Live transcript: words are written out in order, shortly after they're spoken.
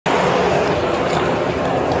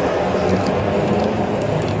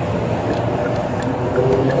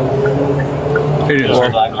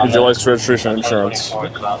Is your license, registration, and insurance? How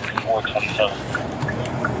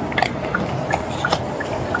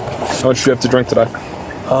much do you have to drink today?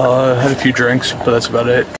 I had a few drinks, but that's about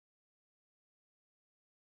it.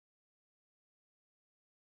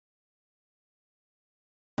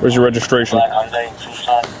 Where's your registration? Hyundai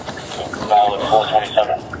Tucson, valid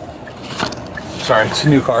 427. Sorry, it's a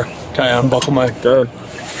new car. Can I unbuckle my... Go ahead.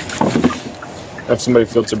 Have somebody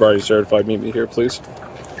field sobriety certified meet me here, please.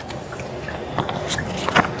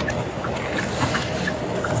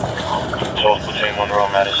 12 between Monroe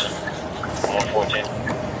and Madison, 114.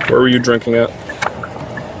 Where were you drinking at?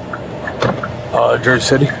 Jersey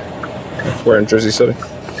City. Where in Jersey City?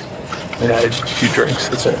 And I had a few drinks,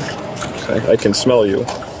 that's it. Okay, I can smell you.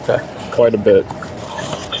 Okay. Quite a bit.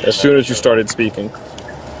 As soon as you started speaking.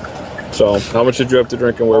 So, how much did you have to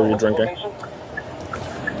drink and where were you drinking?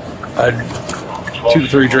 I had 2 to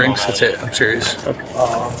 3 drinks, that's it, I'm serious. Okay.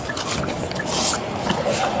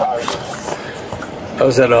 I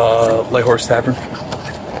was at Light Horse Tavern.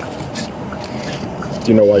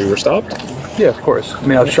 Do you know why you were stopped? Yeah, of course. I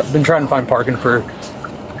mean, I've been trying to find parking for...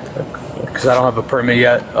 Because I don't have a permit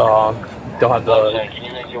yet. Don't have the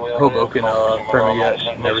Hoboken permit yet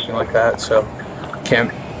and everything like that, so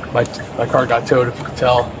can't... My car got towed, if you could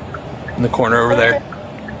tell, in the corner over there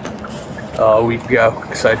a week ago,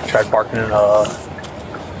 because I tried parking in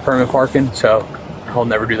permit parking, so I'll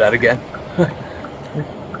never do that again.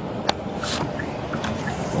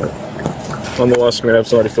 Nonetheless, I'm going to have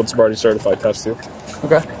somebody field sobriety certified test you.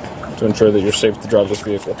 Okay. To ensure that you're safe to drive this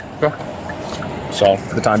vehicle. Okay. So,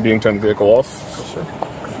 for the time being, turn the vehicle off. Yes, sir.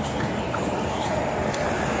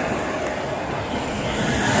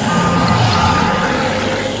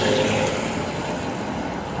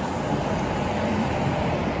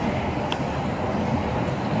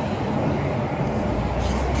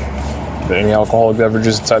 Any alcoholic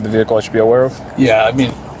beverages inside the vehicle I should be aware of? Yeah, I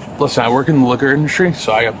mean, listen, I work in the liquor industry,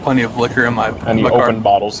 so I got plenty of liquor in my Any car. open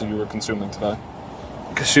bottles that you were consuming today?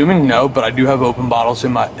 Consuming, no, but I do have open bottles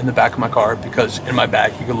in the back of my car, because in my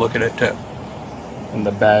bag you can look at it too. In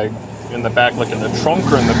the bag, like in the trunk,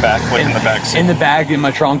 or in the back, like in the back seat? In the bag in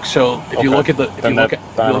my trunk. So if you look at the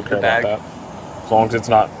bag, as long as it's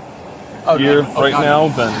not here right now,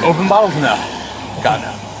 then open bottles, no. God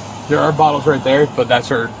no. There are bottles right there, but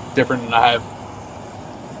that's are different, and I have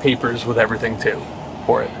papers with everything too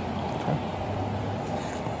for it.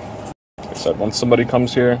 Like I said, once somebody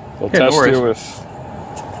comes here, they'll test you. If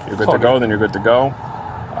you're good to go, then you're good to go.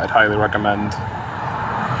 I'd highly recommend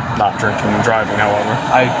not drinking and driving, however.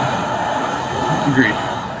 I agree.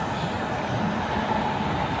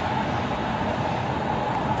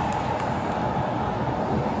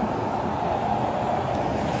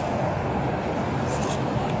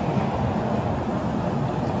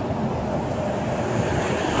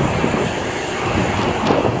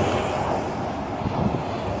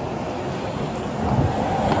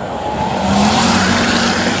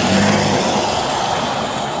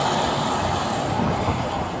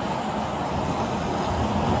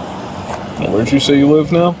 Where'd you say you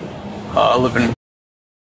live now? I live in...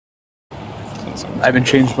 I haven't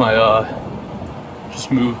changed my,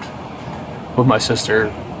 just moved with my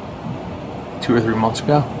sister 2 or 3 months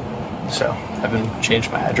ago. So, I haven't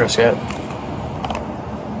changed my address yet.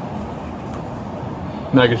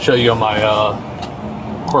 And I can show you my,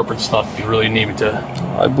 corporate stuff if you really need me to.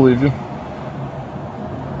 I believe you.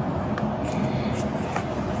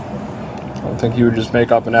 I don't think you would just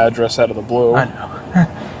make up an address out of the blue. I know.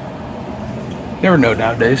 Never know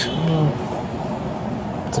nowadays.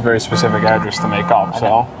 It's a very specific address to make up,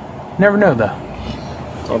 so. Never know, though.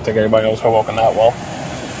 I don't think anybody knows Hoboken that well.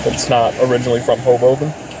 That's not originally from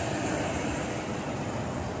Hoboken.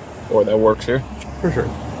 Or that works here. For sure.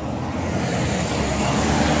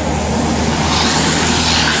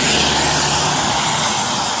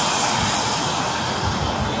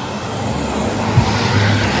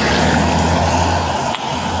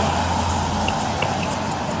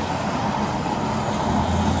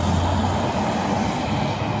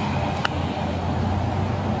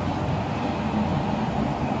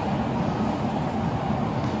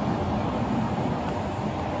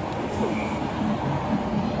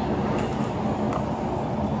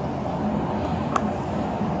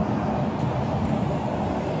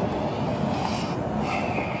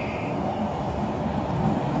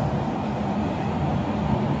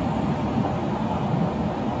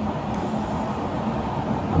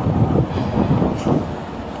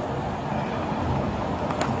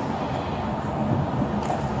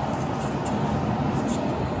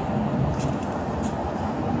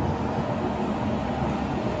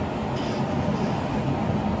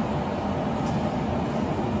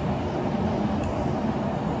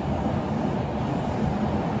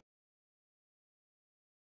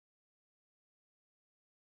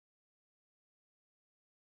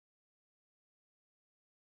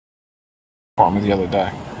 Department the other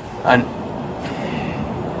day. And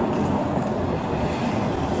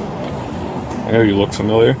I know you look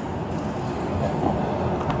familiar.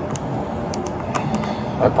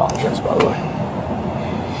 I apologize, by the way.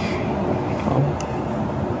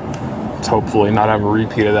 Let's hopefully not have a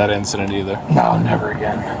repeat of that incident either. No, never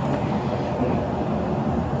again.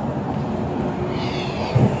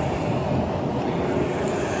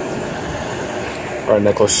 All right,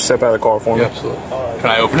 Nicholas, step out of the car for me. Yeah, absolutely. Can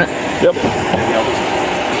I open it? Yep.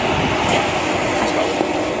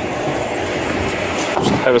 Just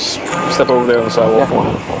have us step over there on the sidewalk for me.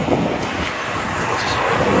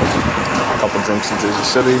 A couple drinks in Jersey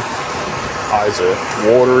City. Eyes are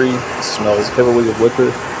watery. Smells heavily of liquor.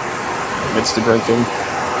 Amidst the drinking.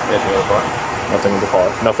 Nothing in the car. Nothing in the car.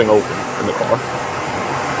 Nothing open in the car.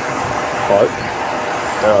 But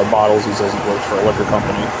there are bottles. He says he works for a liquor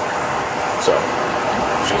company. So,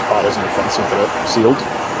 just bottles in the front seat that are sealed.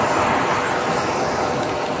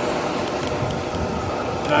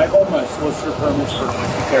 Can I hold my solicitor permits for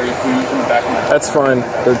carry booze in the back of my That's fine.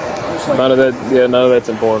 None of that. Yeah, none of that's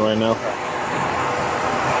important right now.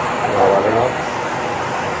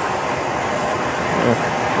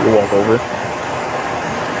 Yeah, we'll walk over.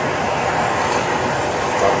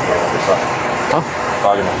 Huh?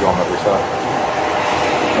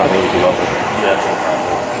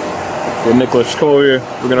 Yeah, Nicholas, come over here.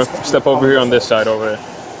 We're gonna step over here on this side over there.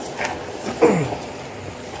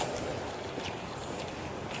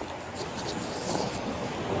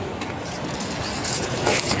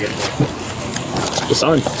 The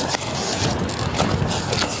sign.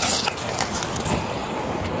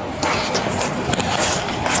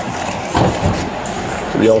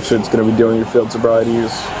 So the officer that's going to be doing your field sobriety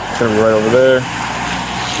is going to be right over there.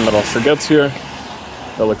 When that officer gets here,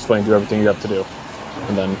 they'll explain to you everything you have to do.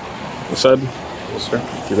 And then, like I said, Yes, sir.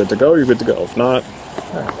 if you're good to go, you're good to go. If not,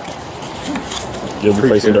 you'll be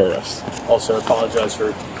placed under arrest. Also, apologize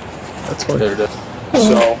for That's fine. their death.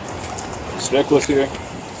 So, it's Nicholas here.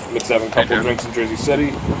 He's having a couple of drinks in Jersey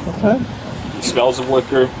City. Okay. He smells of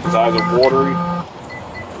liquor. His eyes are watery.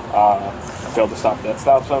 Failed to stop at that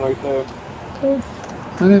stop sign right there. Okay.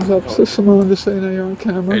 My name's Officer Simone, just so you know you're on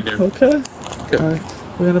camera. Hey, dude. Okay? Good. All right.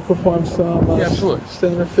 We're going to perform some Yeah, absolutely.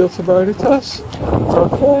 standard field sobriety tests.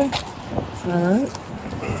 Okay. All right.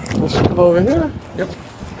 Let's come over here. Yep.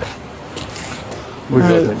 All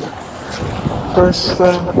right. First,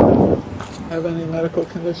 have any medical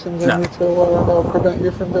conditions No. I need to prevent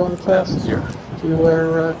you from doing the test? Zero. Do you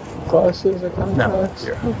wear glasses or contacts?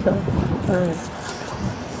 zero. Okay. All right.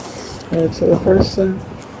 All right, so the first thing,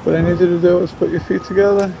 what I need you to do is put your feet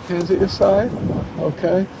together, hands at your side,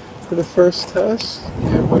 okay? For the first test,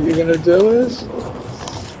 and what you're gonna do is,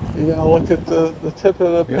 you're gonna look at the tip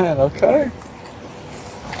of the pen, okay?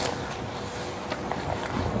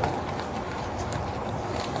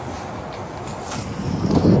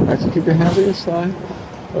 All right, so keep your hands at your side,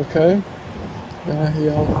 okay? You're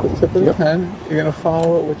gonna the tip of the pen, you're gonna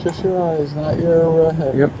follow it with just your eyes, not your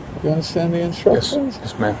head. Yep. You understand the Yes. instructions?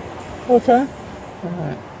 Yes, ma'am. Okay. All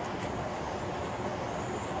right.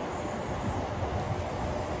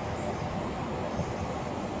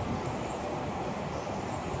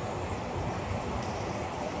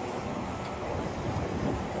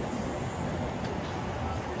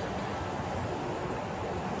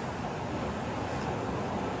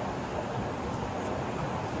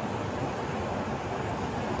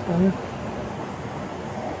 Okay.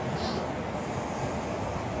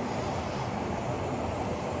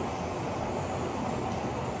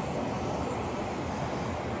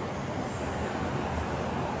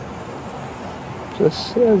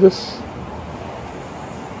 Just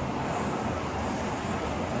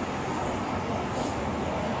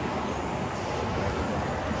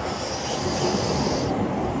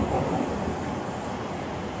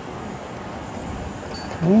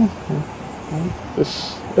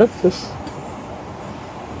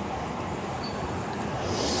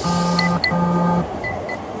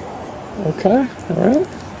okay, all right.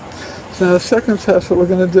 So now the second test, what we're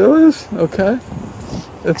going to do is, okay,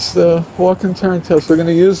 it's the walk and turn test. We're going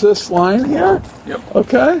to use this line here. Yep.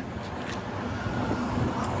 Okay.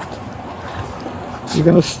 You're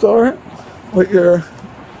going to start with your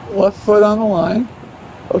left foot on the line.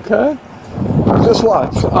 Okay. Just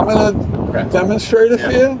watch. I'm going to demonstrate it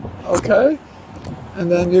for you. Okay. And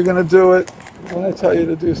then you're going to do it when I tell you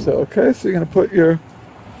to do so. Okay. So you're going to put your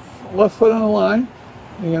left foot on the line.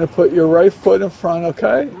 You're going to put your right foot in front.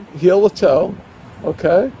 Okay. Heel to toe.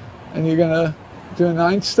 Okay. And you're going to do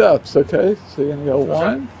 9 steps, okay? So you're gonna go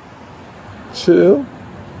 1, 2,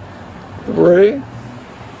 3,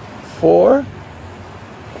 4,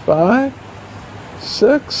 5,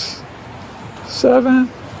 6, 7,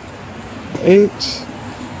 8,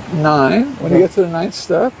 9. When you get to the 9th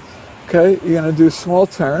step, okay, you're going to do small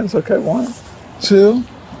turns. Okay, 1, 2,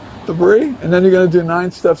 3, and then you're going to do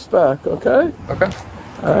 9 steps back. Okay. Okay.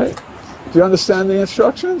 All right. Do you understand the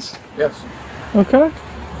instructions? Yes. Okay.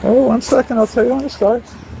 All right, 1 second. I'll tell you when to start.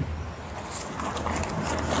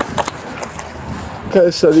 Okay.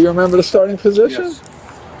 So do you remember the starting position? Yes.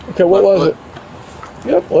 Okay. What Left was foot.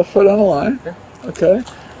 it? Yep. Left foot on the line. Yeah. Okay.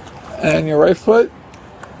 And your right foot.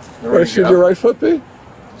 Where should your right foot be?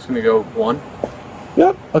 It's gonna go 1.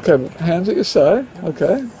 Yep. Okay. Hands at your side.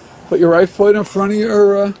 Okay. Put your right foot in front of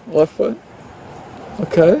your left foot.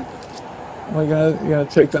 Okay. You're gonna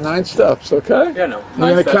take the 9 steps. Okay. Yeah, no. You're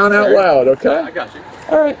gonna count out loud. Okay. I got you.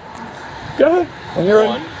 All right. Go ahead. When you're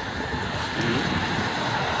 1, 2,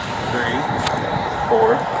 3,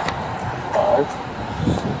 4, 5,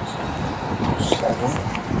 6, 7,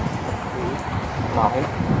 8, 9.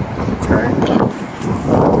 Turn.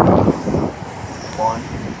 1, 2,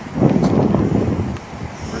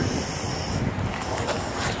 3, 4,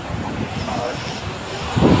 5.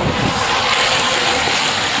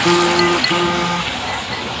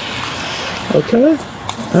 Okay.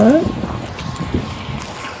 All right.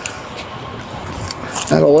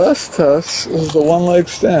 Now the last test is the 1 leg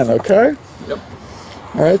stand. Okay. Yep.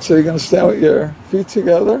 All right. So you're gonna stand with your feet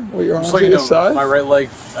together, with your arms Just so at you your know, side. my right leg,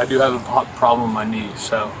 I do have a problem with my knee,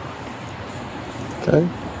 so Okay.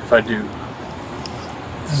 if I do,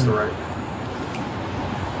 it's the right.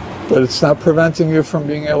 But it's not preventing you from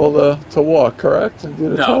being able to walk, correct? And do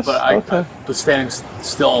the No, test? but Okay. but standing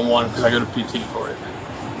still on 1 because I go to PT for it.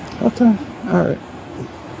 Okay. All right.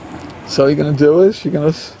 So what you're gonna do is you're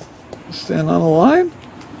gonna stand on the line,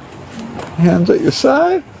 hands at your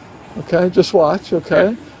side. Okay. Just watch.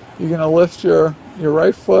 Okay. You're gonna lift your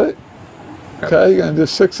right foot. Okay. You're gonna do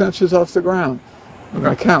 6 inches off the ground. You're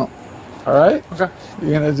gonna count. All right. Okay.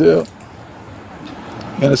 You're gonna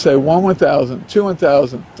say 1 1,000, 2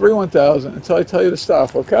 1,000, 3 1,000 until I tell you to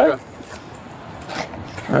stop. Okay.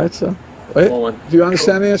 All right. So wait. One. Do you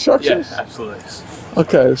understand the instructions? Yeah, absolutely.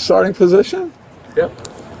 Okay. Starting position. Yep.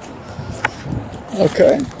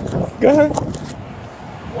 Okay. Go ahead.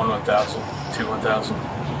 1 1,000, 2 1,000,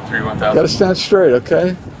 3 You 1,000. gotta stand straight,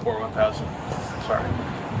 okay? 4 1,000. Sorry.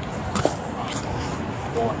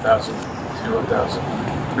 1 1,000, 2 1,000,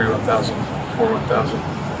 3 1,000, 4 1,000,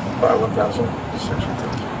 5 1,000, 6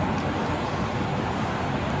 1,000.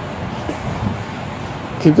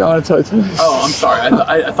 Keep going until I tell you. Oh, I'm sorry.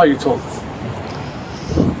 I thought you told me.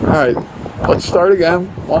 All right. Let's start again.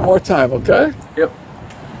 One more time, okay? Yep.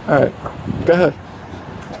 All right. Go ahead.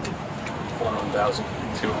 1 1,000,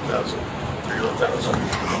 2 1,000, 3 1,000.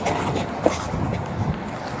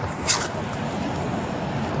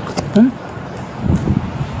 Huh?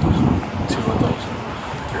 2 1,000,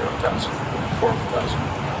 3 1,000, 4 1,000,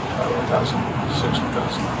 5 1,000, 6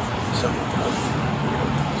 1,000, 7 1,000, 3 1,000.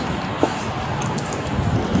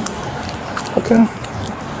 Okay.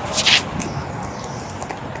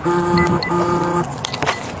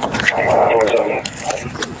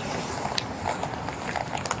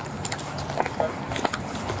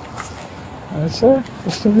 All right, sir.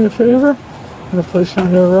 Just do me a favor. I'm gonna place you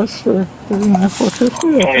under arrest for 39,450.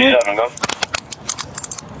 Okay? 27, go.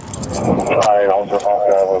 Alright, Officer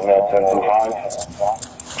Hawkeye was now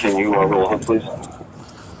 1025. Can you roll ahead, please?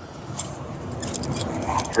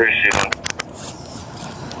 Appreciate it.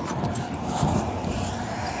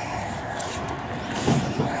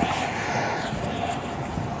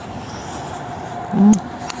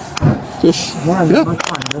 Just, yeah.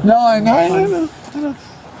 No, I know.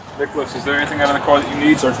 Nicholas, is there anything out of the car that you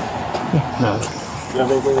need, sir? No. Do you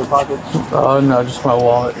have anything in your pockets? No, just my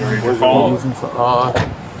wallet. Where's your wallet?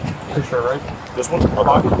 Pretty sure, right? This one?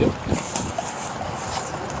 Okay. Yeah.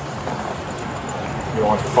 You don't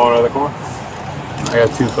want your phone out of the car? I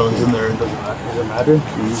got 2 phones in there. It doesn't matter. Does it matter? I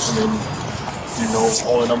mean, you know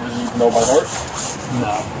all the numbers you know by heart?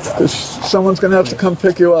 No. Someone's gonna have to come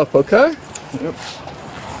pick you up, okay? Yep.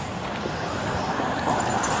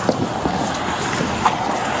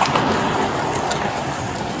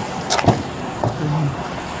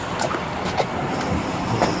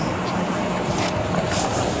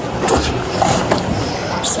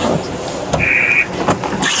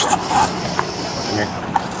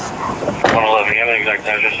 Exact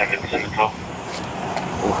address, I can send it to.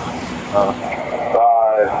 5.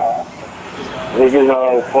 This is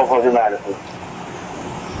 440 Madison.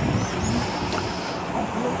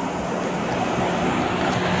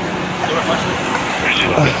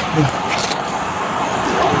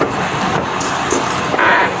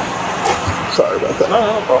 Sorry about that.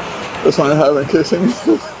 No problem. Just want to have him kissing.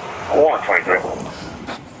 123.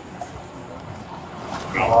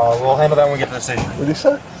 We'll handle that when we get to the station. What do you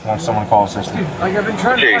say? Once someone calls us. Like I've been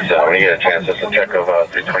trying to Jeez, find when you get a chance, just a check of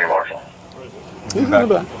 320 Marshall. He's in the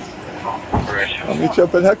back. I'll meet you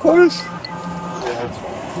up at headquarters.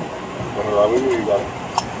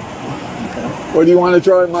 Or do you want to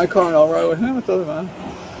drive my car and I'll ride with him? It doesn't matter.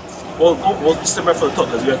 Well, we'll step back for the top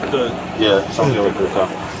because you have to do it. Yeah, something over to the top.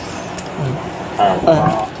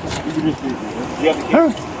 You have the key.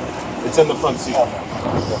 It's in the front seat.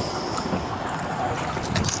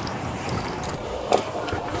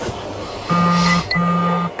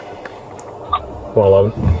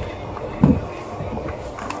 111.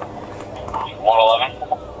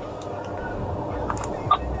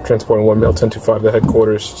 111. Transporting one male 1025 to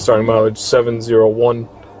headquarters. Starting mileage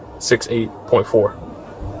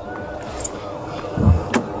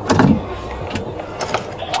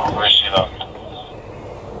 70168.4. Where's she up?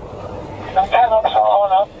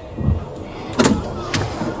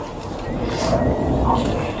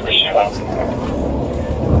 Where's she up?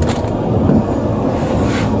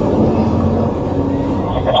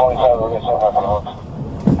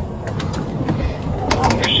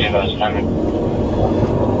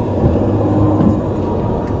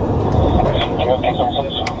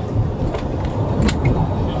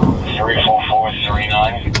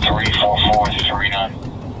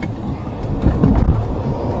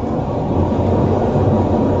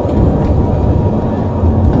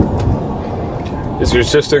 Is your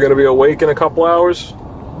sister going to be awake in a couple hours?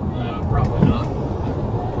 Probably not.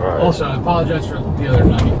 Right. Also, I apologize for the other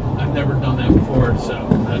night. I've never done that before, so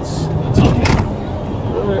that's on me.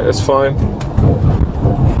 It's fine.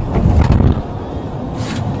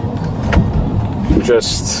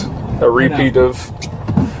 Just a repeat of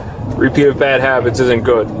bad habits isn't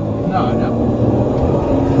good. No, I know.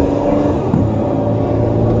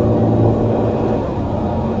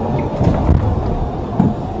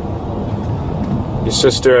 Your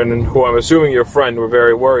sister and who I'm assuming your friend were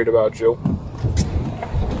very worried about you.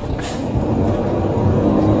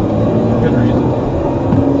 Good reason.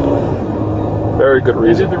 Very good They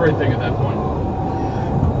reason. did the right thing at that point.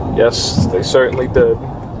 Yes, they certainly did.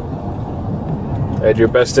 They had your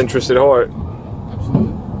best interest at heart. Absolutely.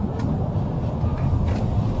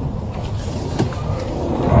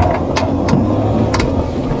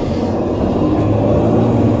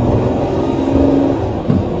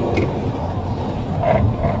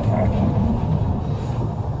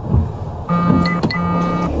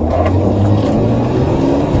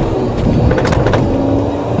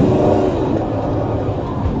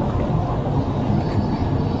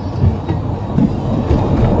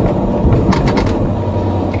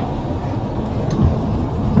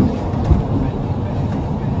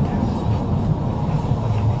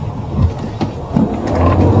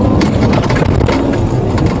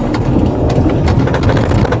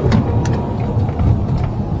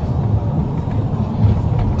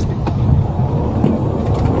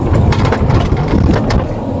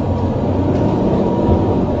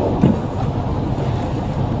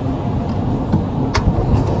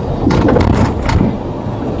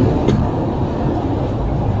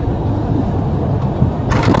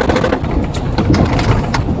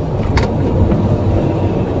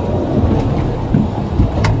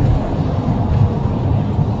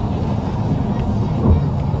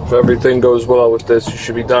 If everything goes well with this, you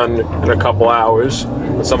should be done in a couple hours.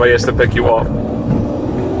 But somebody has to pick you up.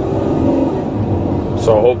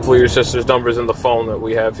 So hopefully your sister's number's in the phone that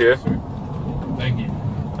we have here. Thank you.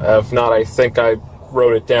 If not, I think I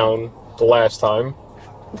wrote it down the last time.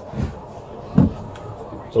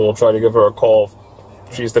 So we'll try to give her a call.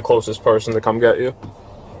 She's the closest person to come get you.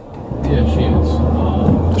 Yeah, she is.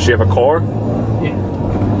 Does she have a car? Yeah.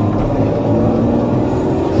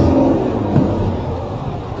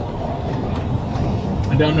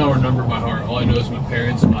 I don't know her number by heart. All I know is my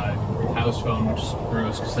parents, my house phone, which is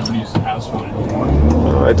gross because nobody uses the house phone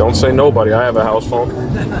anymore. I don't say nobody. I have a house phone.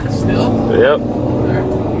 Still? Yep. Alright.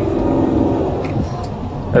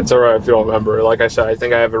 That's alright if you don't remember. Like I said, I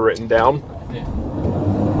think I have it written down. Yeah. It's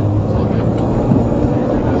all good.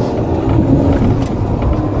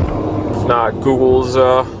 If not, Google's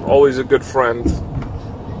always a good friend.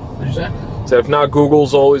 What'd you say? So if not,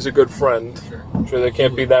 Google's always a good friend. Sure. I'm sure there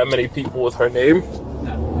can't be that many people with her name.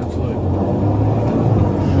 No, absolutely.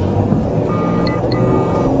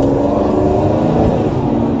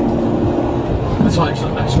 That's why I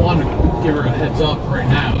just wanted to give her a heads up right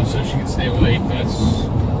now so she can stay awake. That's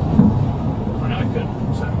when I could.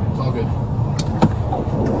 So it's all good.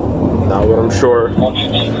 Now, but I'm sure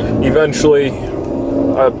eventually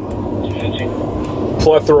a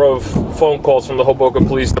plethora of phone calls from the Hoboken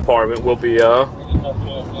Police Department will be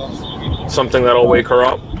something that'll wake her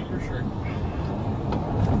up. For sure.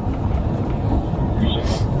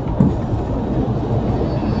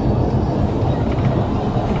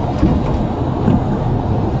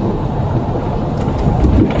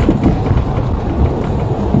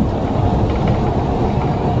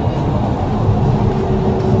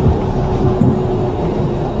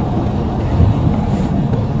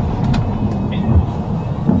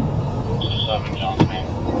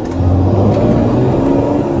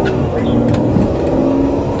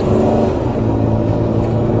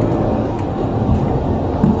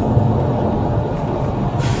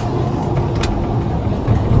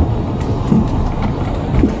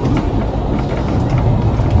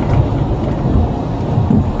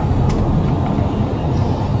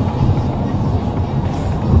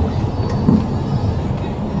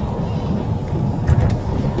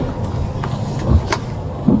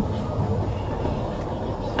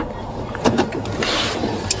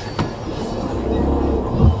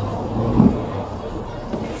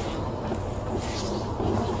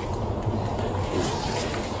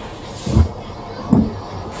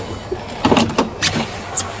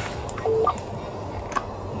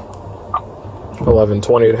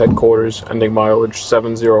 11:20 at headquarters, ending mileage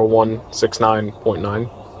 70169.9.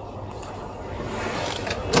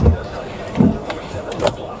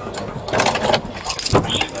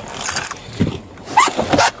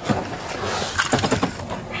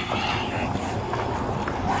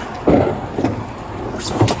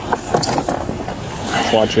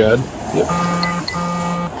 Watch your head. Yep.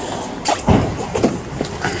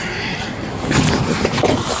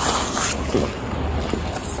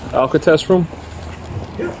 Alka-Test room?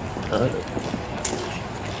 Yeah. Alright.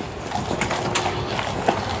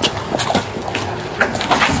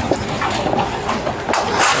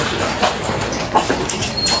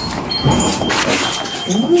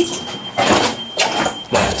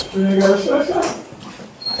 You got a session?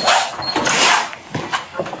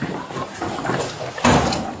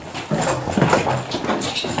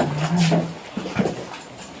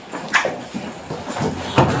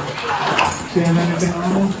 Seeing anything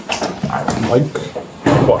on him? Mike?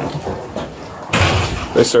 What?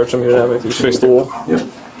 They search him, you didn't have anything. Face the wall? Yep.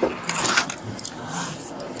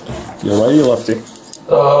 You're righty or lefty?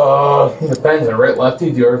 It depends. I'm right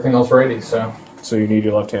lefty, do everything else righty, so. So you need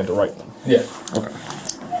your left hand to write them. Yeah. Okay.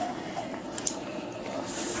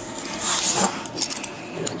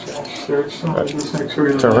 Search something, just make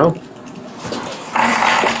sure you Turn around.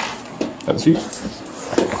 Have a seat.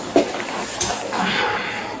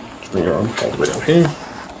 Just bring your arm all the way down here.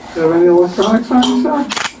 Do you have any electronics on you, sir?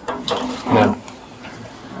 No.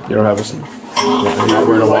 You don't have a seat. You're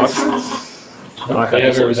wearing a watch? I I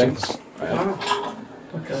have everything.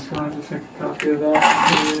 Okay, so I'll just take a copy of that.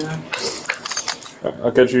 Yeah.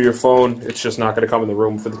 I'll get you your phone. It's just not going to come in the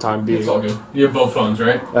room for the time being. It's all good. You have both phones,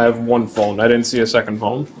 right? I have one phone. I didn't see a second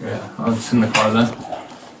phone. Yeah. I'll just in the car then.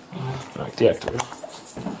 Alright, deactivate.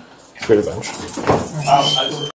 Clear the bench.